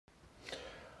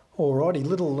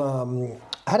Alrighty,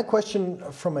 I had a question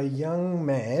from a young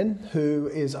man who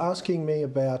is asking me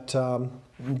about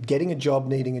getting a job,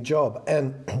 needing a job.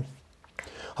 And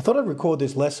I thought I'd record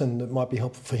this lesson that might be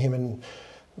helpful for him. And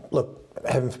look,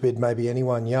 heaven forbid, maybe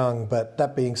anyone young. But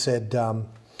that being said,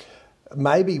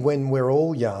 maybe when we're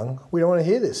all young, we don't want to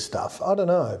hear this stuff. I don't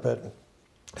know. But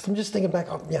if I'm just thinking back,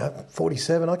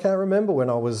 47, I can't remember when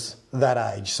I was that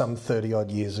age, some 30 odd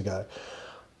years ago.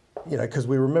 Because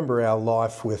we remember our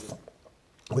life with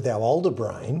our older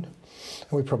brain,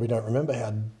 and we probably don't remember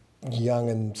how young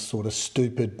and sort of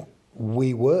stupid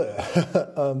we were.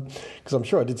 Because I'm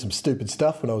sure I did some stupid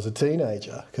stuff when I was a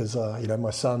teenager, because,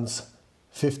 my son's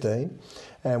 15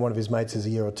 and one of his mates is a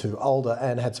year or two older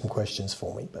and had some questions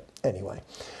for me. But anyway,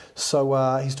 so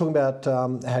he's talking about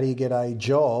how do you get a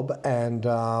job and,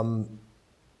 and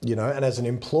as an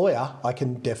employer, I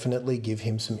can definitely give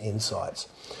him some insights.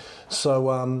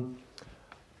 So,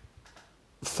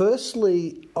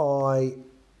 firstly, I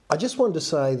just wanted to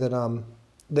say that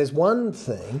there's one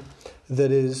thing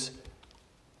that is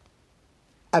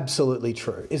absolutely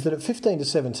true, is that at 15 to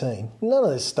 17, none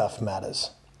of this stuff matters.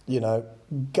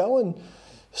 Go and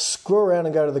screw around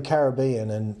and go to the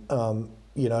Caribbean and,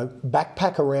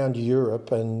 backpack around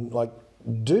Europe and,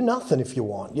 do nothing if you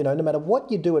want. No matter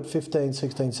what you do at 15,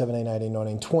 16, 17, 18,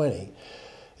 19, 20,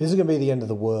 this isn't going to be the end of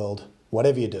the world.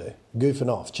 Whatever you do, goofing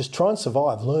off, just try and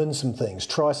survive, learn some things,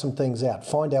 try some things out,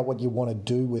 find out what you want to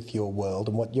do with your world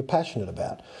and what you're passionate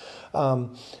about. I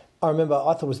remember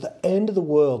I thought it was the end of the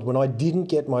world when I didn't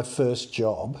get my first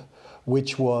job,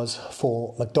 which was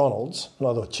for McDonald's. And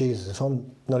I thought, Jesus, if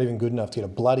I'm not even good enough to get a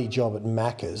bloody job at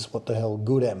Macca's, what the hell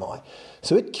good am I?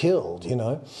 So it killed,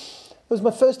 It was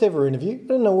my first ever interview. I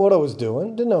didn't know what I was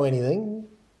doing, didn't know anything.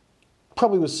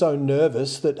 Probably was so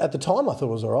nervous that at the time I thought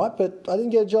it was all right, but I didn't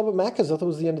get a job at Macca's. I thought it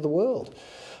was the end of the world.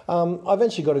 I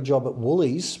eventually got a job at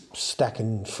Woolies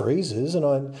stacking freezers, and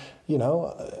I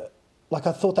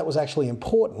thought that was actually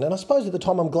important. And I suppose at the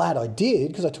time I'm glad I did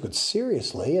because I took it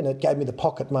seriously and it gave me the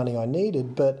pocket money I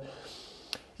needed. But,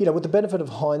 with the benefit of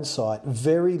hindsight,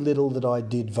 very little that I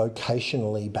did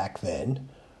vocationally back then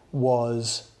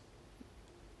was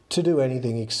to do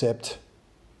anything except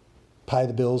pay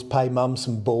the bills, pay mum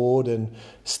some board and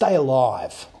stay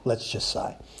alive, let's just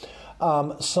say.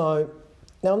 So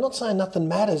now I'm not saying nothing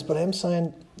matters, but I am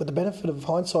saying with the benefit of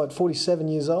hindsight, 47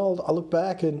 years old, I look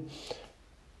back and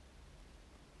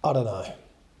I don't know.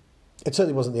 It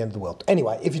certainly wasn't the end of the world.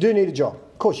 Anyway, if you do need a job,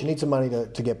 of course you need some money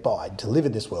to get by, to live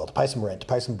in this world, to pay some rent, to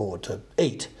pay some board, to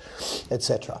eat,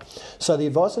 etc. So the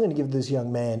advice I'm going to give this young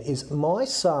man is my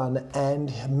son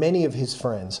and many of his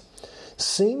friends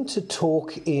seem to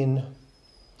talk in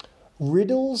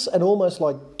riddles and almost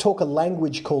talk a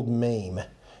language called meme,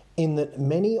 in that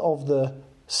many of the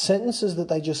sentences that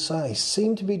they just say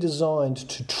seem to be designed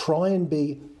to try and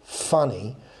be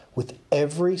funny with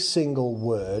every single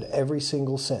word, every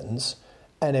single sentence,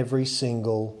 and every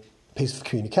single piece of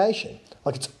communication.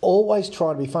 It's always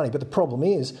trying to be funny, but the problem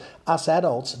is us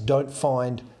adults don't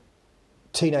find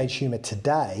teenage humour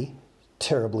today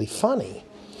terribly funny.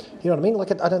 You know what I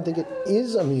mean? I don't think it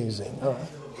is amusing. All right.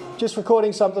 Just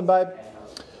recording something, babe.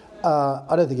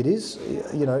 I don't think it is,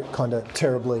 kind of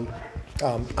terribly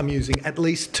amusing, at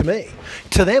least to me.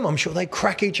 To them, I'm sure they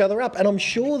crack each other up. And I'm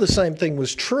sure the same thing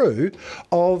was true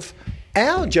of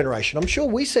our generation. I'm sure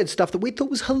we said stuff that we thought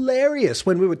was hilarious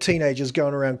when we were teenagers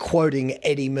going around quoting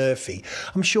Eddie Murphy.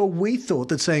 I'm sure we thought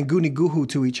that saying guni guhu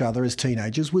to each other as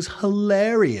teenagers was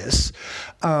hilarious.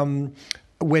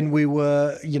 When we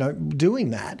were,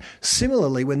 doing that.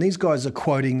 Similarly, when these guys are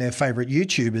quoting their favourite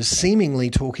YouTubers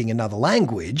seemingly talking another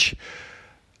language,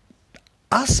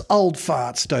 us old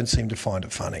farts don't seem to find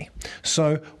it funny.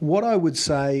 So what I would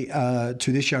say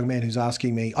to this young man who's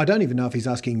asking me, I don't even know if he's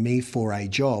asking me for a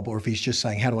job or if he's just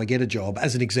saying, how do I get a job,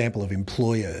 as an example of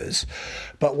employers.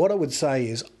 But what I would say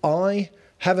is I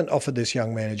haven't offered this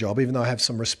young man a job, even though I have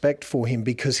some respect for him,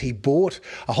 because he bought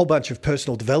a whole bunch of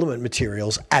personal development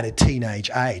materials at a teenage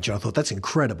age. And I thought, that's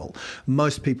incredible.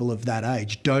 Most people of that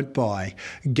age don't buy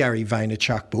Gary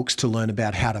Vaynerchuk books to learn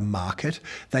about how to market.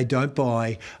 They don't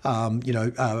buy,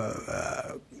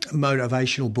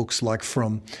 motivational books like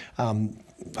from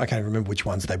I can't remember which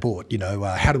ones they bought,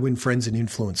 How to Win Friends and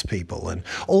Influence People and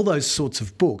all those sorts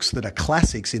of books that are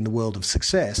classics in the world of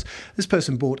success. This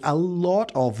person bought a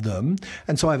lot of them,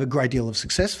 and so I have a great deal of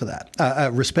success for that,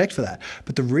 respect for that.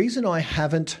 But the reason I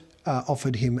haven't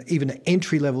offered him even an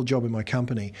entry-level job in my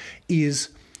company is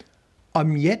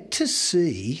I'm yet to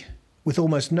see, with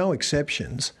almost no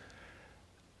exceptions,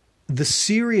 the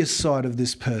serious side of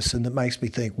this person that makes me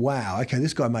think, wow, okay,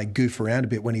 this guy may goof around a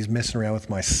bit when he's messing around with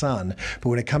my son, but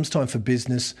when it comes time for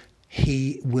business,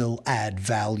 he will add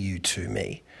value to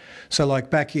me. So like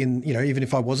back in, even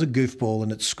if I was a goofball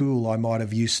and at school I might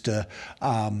have used to,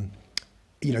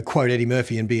 quote Eddie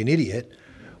Murphy and be an idiot,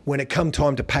 when it come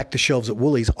time to pack the shelves at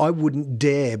Woolies, I wouldn't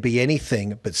dare be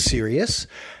anything but serious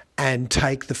and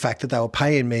take the fact that they were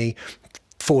paying me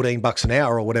 $14 an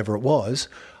hour or whatever it was.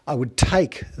 I would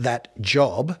take that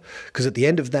job because at the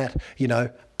end of that,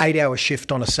 8-hour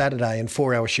shift on a Saturday and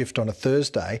 4-hour shift on a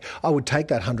Thursday, I would take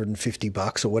that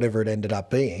 $150 or whatever it ended up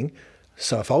being.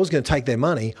 So if I was going to take their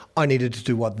money, I needed to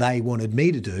do what they wanted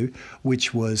me to do,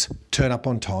 which was turn up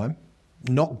on time,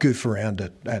 not goof around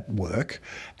at work,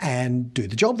 and do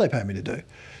the job they pay me to do.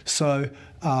 So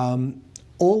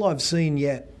all I've seen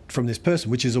yet from this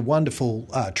person, which is a wonderful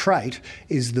trait,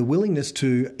 is the willingness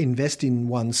to invest in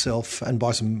oneself and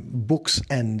buy some books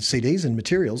and CDs and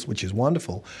materials, which is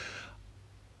wonderful.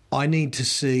 I need to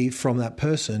see from that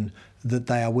person that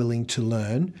they are willing to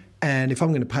learn. And if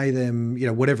I'm going to pay them,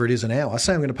 whatever it is an hour,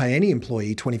 say I'm going to pay any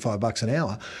employee $25 an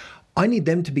hour, I need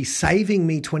them to be saving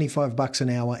me $25 an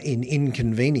hour in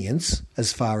inconvenience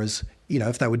as far as,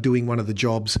 if they were doing one of the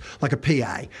jobs, like a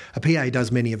PA. A PA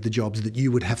does many of the jobs that you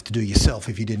would have to do yourself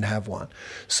if you didn't have one.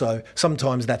 So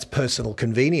sometimes that's personal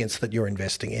convenience that you're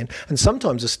investing in. And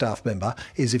sometimes a staff member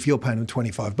is, if you're paying them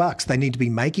 $25, they need to be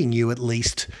making you at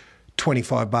least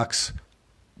 $25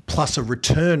 plus a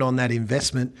return on that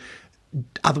investment.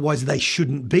 Otherwise, they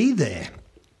shouldn't be there.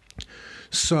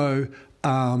 So,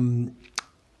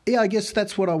 I guess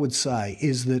that's what I would say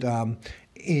is that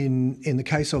in the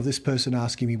case of this person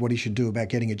asking me what he should do about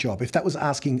getting a job, if that was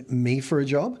asking me for a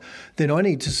job, then I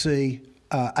need to see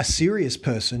a serious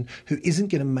person who isn't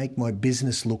going to make my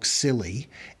business look silly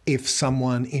if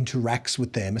someone interacts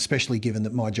with them, especially given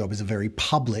that my job is a very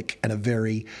public and a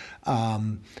very,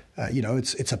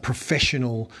 it's a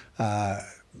professional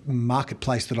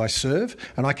marketplace that I serve,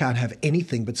 and I can't have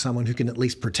anything but someone who can at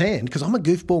least pretend, because I'm a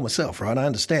goofball myself, right? I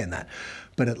understand that.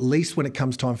 But at least when it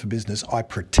comes time for business, I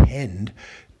pretend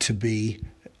to be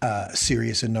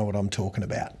serious and know what I'm talking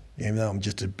about, even though I'm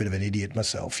just a bit of an idiot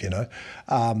myself,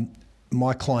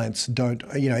 My clients don't,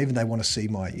 even they want to see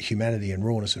my humanity and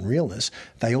rawness and realness,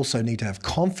 they also need to have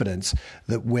confidence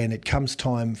that when it comes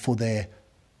time for their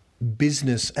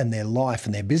business and their life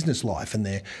and their business life and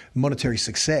their monetary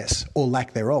success or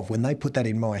lack thereof, when they put that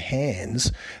in my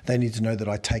hands, they need to know that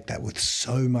I take that with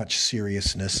so much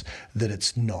seriousness that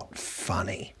it's not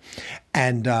funny.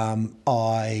 And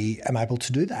I am able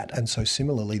to do that. And so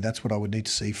similarly, that's what I would need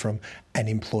to see from an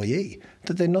employee,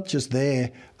 that they're not just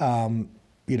there,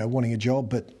 wanting a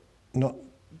job, but not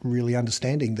really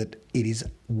understanding that it is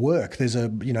work. There's a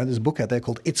book out there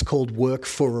It's Called Work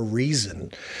for a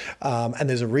Reason. And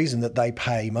there's a reason that they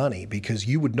pay money, because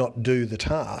you would not do the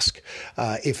task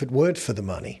if it weren't for the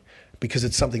money, because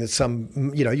it's something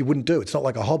that you wouldn't do. It's not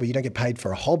like a hobby. You don't get paid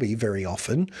for a hobby very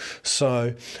often.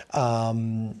 So,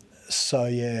 look,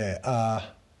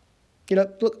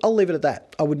 I'll leave it at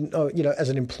that. I wouldn't, as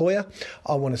an employer,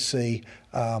 I want to see,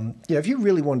 if you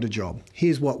really wanted a job,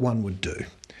 here's what one would do.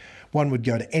 One would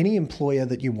go to any employer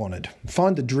that you wanted,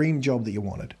 find the dream job that you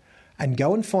wanted, and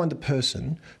go and find the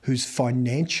person whose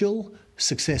financial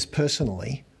success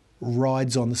personally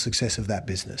rides on the success of that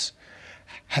business.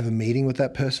 Have a meeting with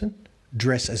that person,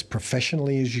 dress as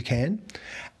professionally as you can,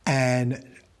 and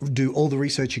do all the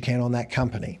research you can on that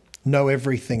company. Know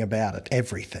everything about it,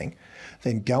 everything.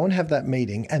 Then go and have that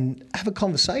meeting and have a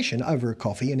conversation over a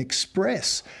coffee and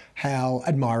express how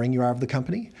admiring you are of the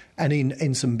company. And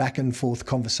in some back and forth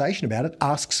conversation about it,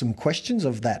 ask some questions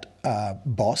of that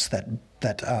boss, that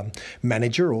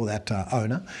manager or that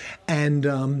owner, and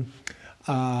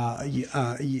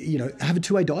have a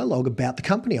two-way dialogue about the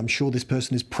company. I'm sure this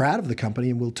person is proud of the company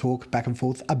and will talk back and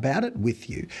forth about it with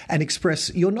you and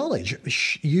express your knowledge.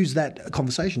 Use that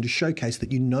conversation to showcase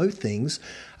that you know things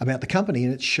about the company,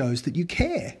 and it shows that you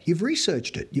care. You've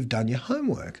researched it. You've done your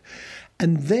homework.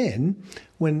 And then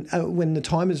when the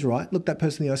time is right, look that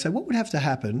person in the eye and say, what would have to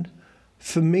happen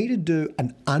for me to do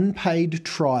an unpaid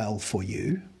trial for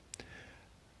you?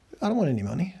 I don't want any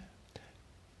money.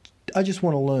 I just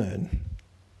want to learn.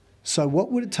 So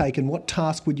what would it take, and what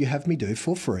task would you have me do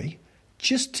for free,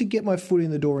 just to get my foot in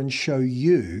the door and show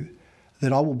you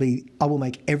that I will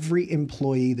make every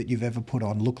employee that you've ever put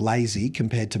on look lazy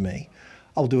compared to me.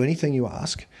 I'll do anything you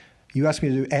ask. You ask me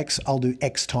to do X, I'll do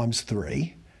X times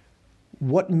 3.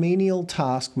 What menial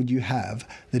task would you have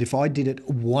that if I did it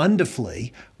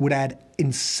wonderfully would add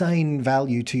insane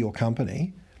value to your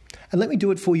company? And let me do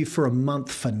it for you for a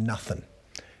month for nothing,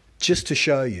 just to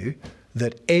show you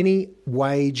that any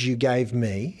wage you gave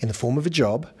me in the form of a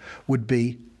job would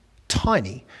be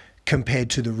tiny compared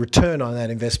to the return on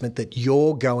that investment that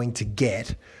you're going to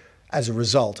get as a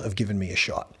result of giving me a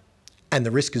shot. And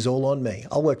the risk is all on me.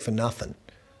 I'll work for nothing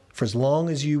for as long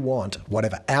as you want,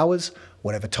 whatever hours,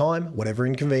 whatever time, whatever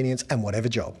inconvenience, and whatever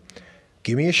job.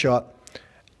 Give me a shot,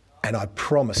 and I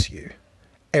promise you,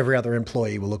 every other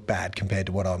employee will look bad compared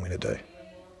to what I'm going to do.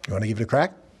 You want to give it a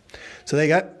crack? So there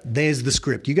you go. There's the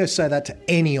script. You go say that to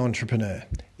any entrepreneur.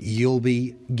 You'll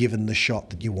be given the shot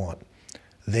that you want.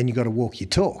 Then you got to walk your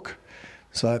talk.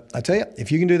 So I tell you,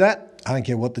 if you can do that, I don't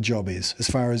care what the job is. As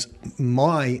far as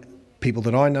my people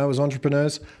that I know as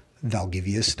entrepreneurs, they'll give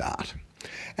you a start.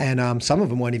 And some of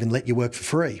them won't even let you work for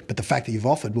free, but the fact that you've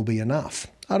offered will be enough.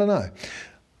 I don't know.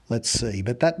 Let's see.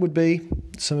 But that would be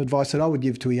some advice that I would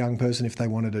give to a young person if they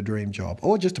wanted a dream job.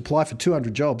 Or just apply for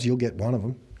 200 jobs, you'll get one of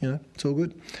them. You know, it's all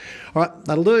good. All right,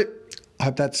 that'll do. I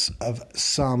hope that's of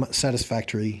some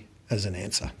satisfactory as an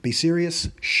answer. Be serious.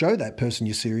 Show that person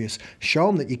you're serious. Show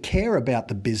them that you care about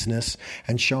the business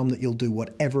and show them that you'll do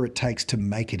whatever it takes to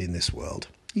make it in this world.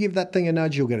 You give that thing a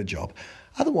nudge, you'll get a job.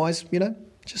 Otherwise, you know,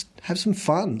 just have some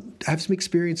fun, have some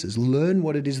experiences, learn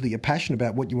what it is that you're passionate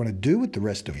about, what you want to do with the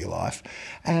rest of your life,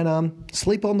 and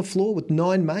sleep on the floor with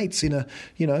 9 mates in a,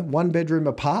 you know, 1-bedroom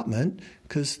apartment,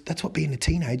 because that's what being a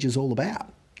teenager is all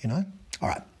about, you know. All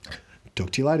right, talk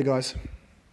to you later, guys.